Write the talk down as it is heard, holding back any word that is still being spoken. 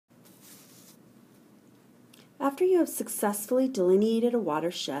After you have successfully delineated a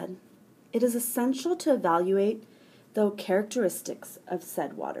watershed, it is essential to evaluate the characteristics of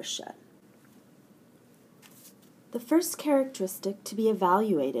said watershed. The first characteristic to be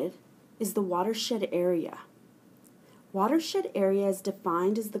evaluated is the watershed area. Watershed area is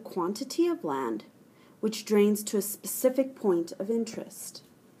defined as the quantity of land which drains to a specific point of interest.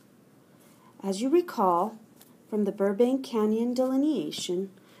 As you recall, from the Burbank Canyon delineation,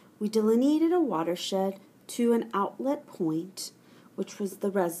 we delineated a watershed to an outlet point, which was the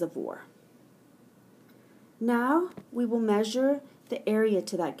reservoir. Now we will measure the area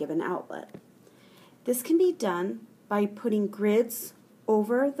to that given outlet. This can be done by putting grids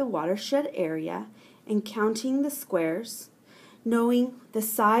over the watershed area and counting the squares, knowing the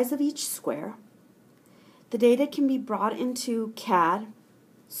size of each square. The data can be brought into CAD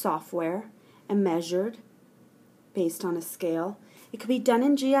software and measured based on a scale. It could be done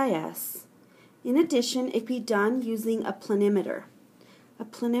in GIS. In addition, it can be done using a planimeter. A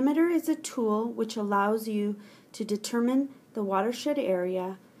planimeter is a tool which allows you to determine the watershed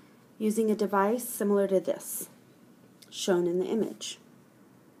area using a device similar to this, shown in the image.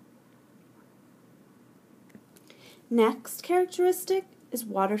 Next characteristic is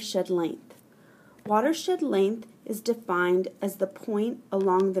watershed length. Watershed length is defined as the point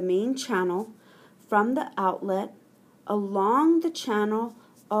along the main channel from the outlet along the channel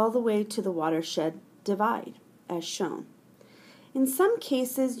all the way to the watershed divide, as shown. In some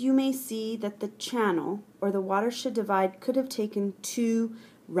cases, you may see that the channel or the watershed divide could have taken two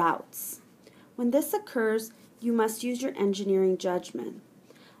routes. When this occurs, you must use your engineering judgment.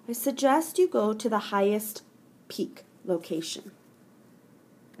 I suggest you go to the highest peak location.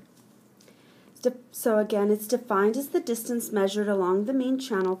 So again, it's defined as the distance measured along the main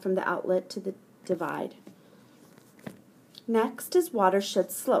channel from the outlet to the divide. Next is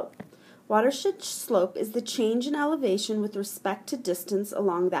watershed slope. Watershed slope is the change in elevation with respect to distance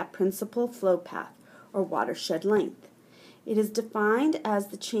along that principal flow path, or watershed length. It is defined as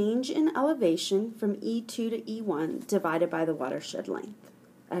the change in elevation from E2 to E1 divided by the watershed length,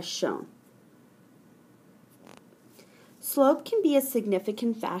 as shown. Slope can be a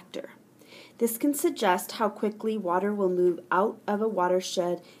significant factor. This can suggest how quickly water will move out of a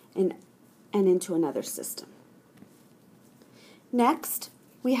watershed and into another system. Next,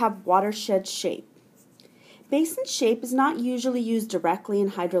 we have watershed shape. Basin shape is not usually used directly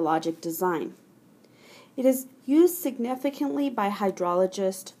in hydrologic design. It is used significantly by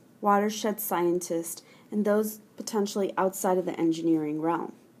hydrologists, watershed scientists, and those potentially outside of the engineering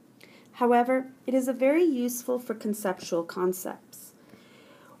realm. However, it is very useful for conceptual concepts.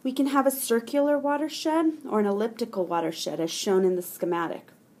 We can have a circular watershed or an elliptical watershed as shown in the schematic.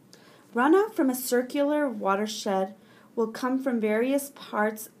 Runoff from a circular watershed will come from various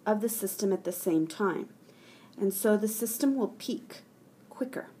parts of the system at the same time, and so the system will peak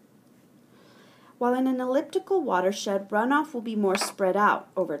quicker. While in an elliptical watershed, runoff will be more spread out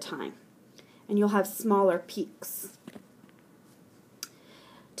over time, and you'll have smaller peaks.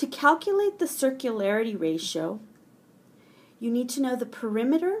 To calculate the circularity ratio, you need to know the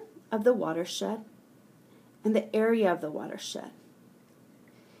perimeter of the watershed and the area of the watershed.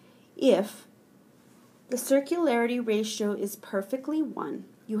 If the circularity ratio is perfectly 1,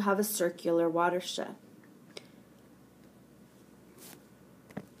 you have a circular watershed.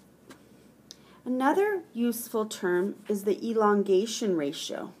 Another useful term is the elongation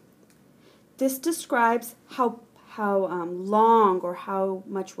ratio. This describes how long or how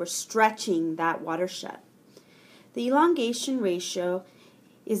much we're stretching that watershed. The elongation ratio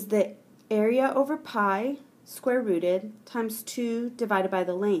is the area over pi square rooted times 2 divided by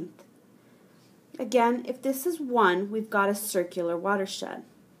the length. Again, if this is 1, we've got a circular watershed.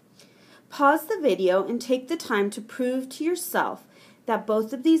 Pause the video and take the time to prove to yourself that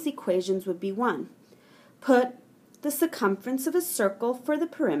both of these equations would be 1. Put the circumference of a circle for the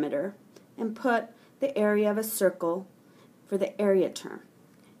perimeter and put the area of a circle for the area term.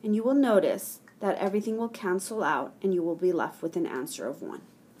 And you will notice that everything will cancel out and you will be left with an answer of 1.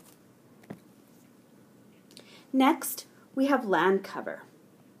 Next, we have land cover.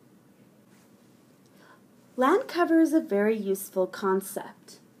 Land cover is a very useful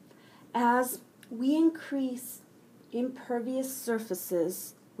concept. As we increase impervious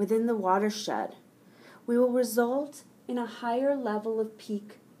surfaces within the watershed, we will result in a higher level of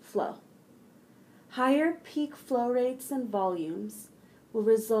peak flow. Higher peak flow rates and volumes will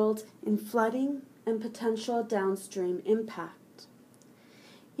result in flooding and potential downstream impact.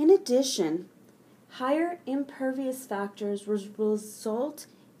 In addition, higher impervious factors will result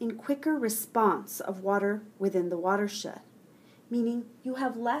in quicker response of water within the watershed. meaning you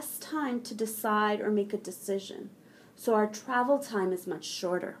have less time to decide or make a decision, so our travel time is much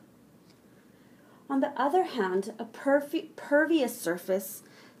shorter. On the other hand, a pervious surface,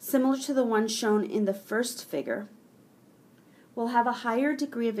 similar to the one shown in the first figure, will have a higher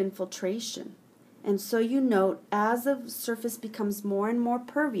degree of infiltration. And so you note, as the surface becomes more and more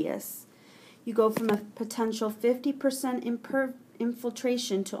pervious, you go from a potential 50%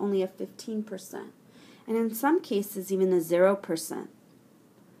 infiltration to only a 15%, and in some cases even a 0%.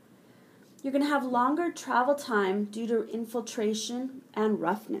 You're going to have longer travel time due to infiltration and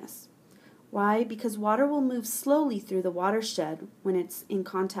roughness. Why? Because water will move slowly through the watershed when it's in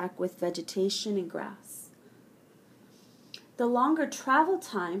contact with vegetation and grass. The longer travel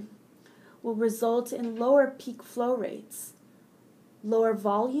time will result in lower peak flow rates, lower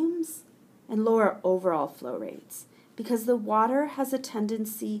volumes, and lower overall flow rates, because the water has a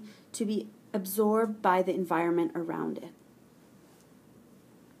tendency to be absorbed by the environment around it.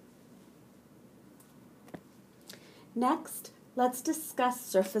 Next, let's discuss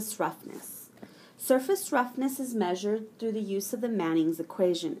surface roughness. Surface roughness is measured through the use of the Manning's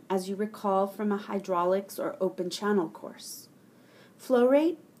equation, as you recall from a hydraulics or open channel course. Flow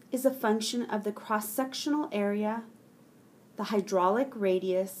rate is a function of the cross-sectional area, the hydraulic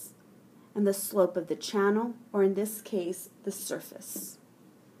radius, and the slope of the channel, or in this case, the surface.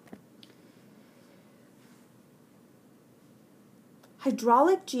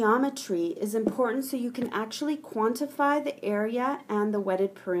 Hydraulic geometry is important so you can actually quantify the area and the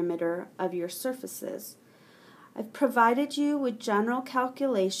wetted perimeter of your surfaces. I've provided you with general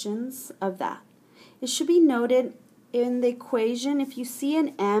calculations of that. It should be noted in the equation, if you see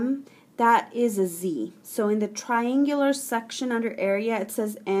an M, that is a Z. So in the triangular section under area, it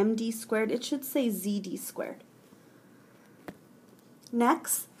says MD squared. It should say ZD squared.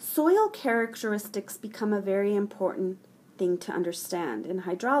 Next, soil characteristics become a very important thing to understand in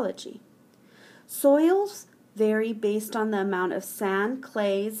hydrology. Soils vary based on the amount of sand,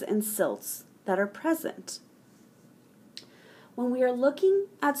 clays, and silts that are present. When we are looking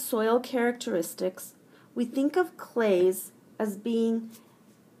at soil characteristics, we think of clays as being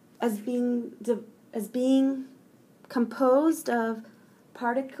composed of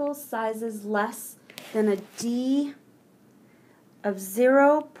particle sizes less than a d of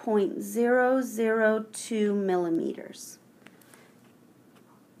 0.002 millimeters.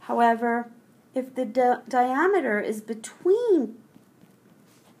 However, if the diameter is between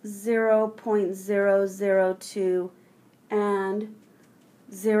 0.002 and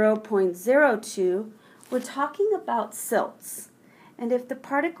 0.02, we're talking about silts. And if the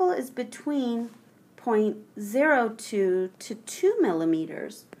particle is between 0.02 to 2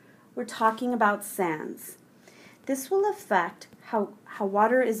 millimeters, we're talking about sands. This will affect how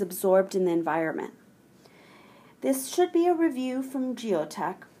water is absorbed in the environment. This should be a review from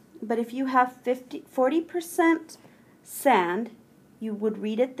geotech, but if you have 40% sand, you would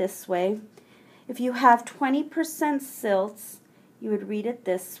read it this way. If you have 20% silts, you would read it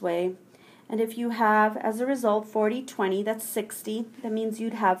this way. And if you have, as a result, 40-20, that's 60. That means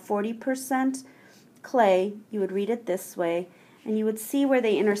you'd have 40% clay. You would read it this way. And you would see where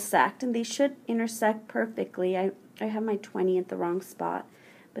they intersect. And they should intersect perfectly. I have my 20 at the wrong spot.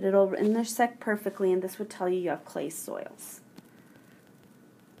 But it'll intersect perfectly, and this would tell you have clay soils.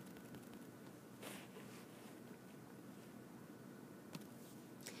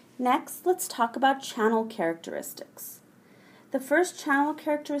 Next, let's talk about channel characteristics. The first channel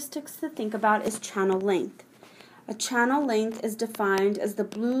characteristics to think about is channel length. A channel length is defined as the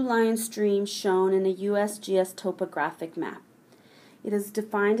blue line stream shown in a USGS topographic map. It is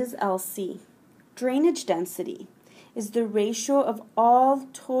defined as LC. Drainage density is the ratio of all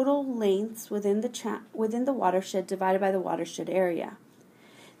total lengths within the watershed divided by the watershed area.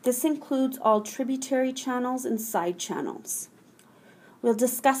 This includes all tributary channels and side channels. We'll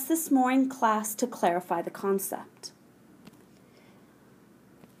discuss this more in class to clarify the concept.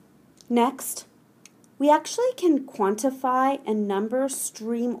 Next, we actually can quantify and number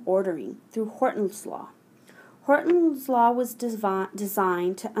stream ordering through Horton's law. Horton's law was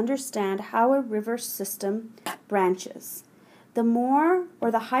designed to understand how a river system branches. The more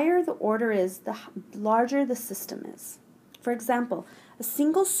or the higher the order is, the larger the system is. For example, a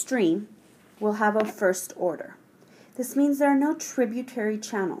single stream will have a first order. This means there are no tributary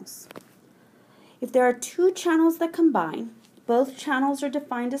channels. If there are two channels that combine, both channels are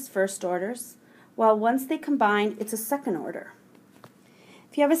defined as first orders, while once they combine, it's a second order.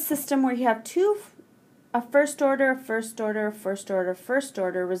 If you have a system where you have a first order, a first order, a first order, first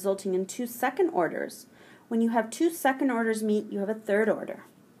order, resulting in two second orders, when you have two second orders meet, you have a third order.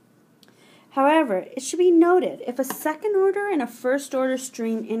 However, it should be noted, if a second order and a first order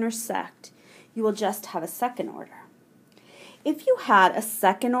stream intersect, you will just have a second order. If you had a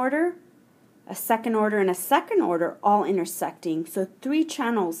second order, and a second order all intersecting, so 3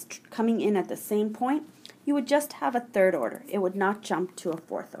 channels coming in at the same point, you would just have a third order. It would not jump to a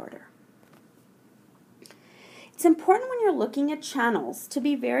fourth order. It's important when you're looking at channels to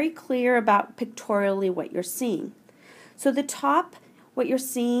be very clear about pictorially what you're seeing. So the top, what you're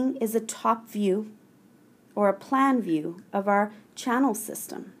seeing is a top view or a plan view of our channel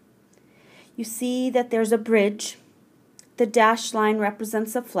system. You see that there's a bridge. The dashed line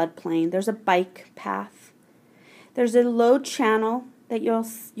represents a floodplain. There's a bike path. There's a low channel that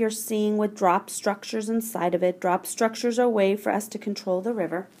you're seeing with drop structures inside of it. Drop structures are a way for us to control the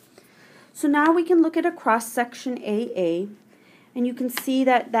river. So now we can look at a cross-section AA, and you can see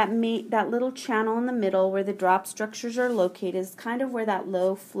that that little channel in the middle where the drop structures are located is kind of where that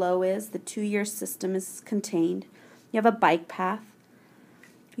low flow is. The 2-year system is contained. You have a bike path.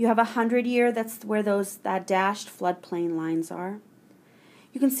 You have a 100-year, that's where that dashed floodplain lines are.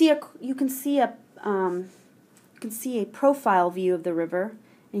 You can see a profile view of the river,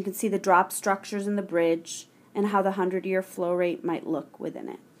 and you can see the drop structures in the bridge and how the 100-year flow rate might look within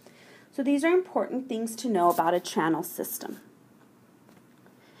it. So these are important things to know about a channel system.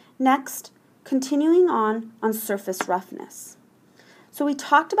 Next, continuing on surface roughness. So we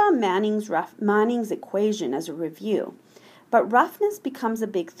talked about Manning's equation as a review, but roughness becomes a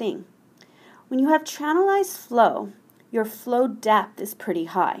big thing. When you have channelized flow, your flow depth is pretty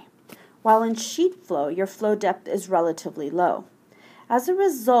high, while in sheet flow, your flow depth is relatively low. As a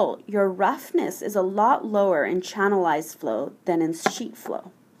result, your roughness is a lot lower in channelized flow than in sheet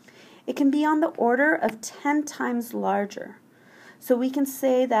flow. It can be on the order of 10 times larger. So we can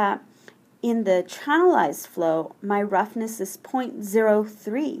say that in the channelized flow, my roughness is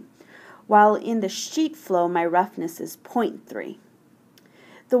 0.03, while in the sheet flow, my roughness is 0.3.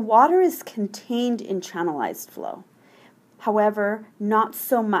 The water is contained in channelized flow. However, not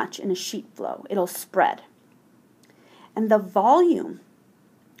so much in a sheet flow. It'll spread. And the volume,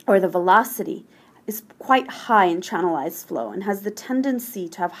 or the velocity, is quite high in channelized flow and has the tendency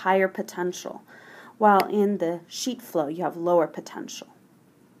to have higher potential, while in the sheet flow you have lower potential.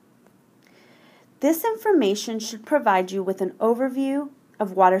 This information should provide you with an overview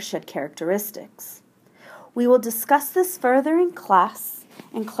of watershed characteristics. We will discuss this further in class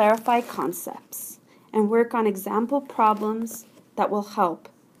and clarify concepts and work on example problems that will help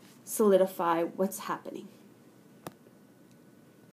solidify what's happening.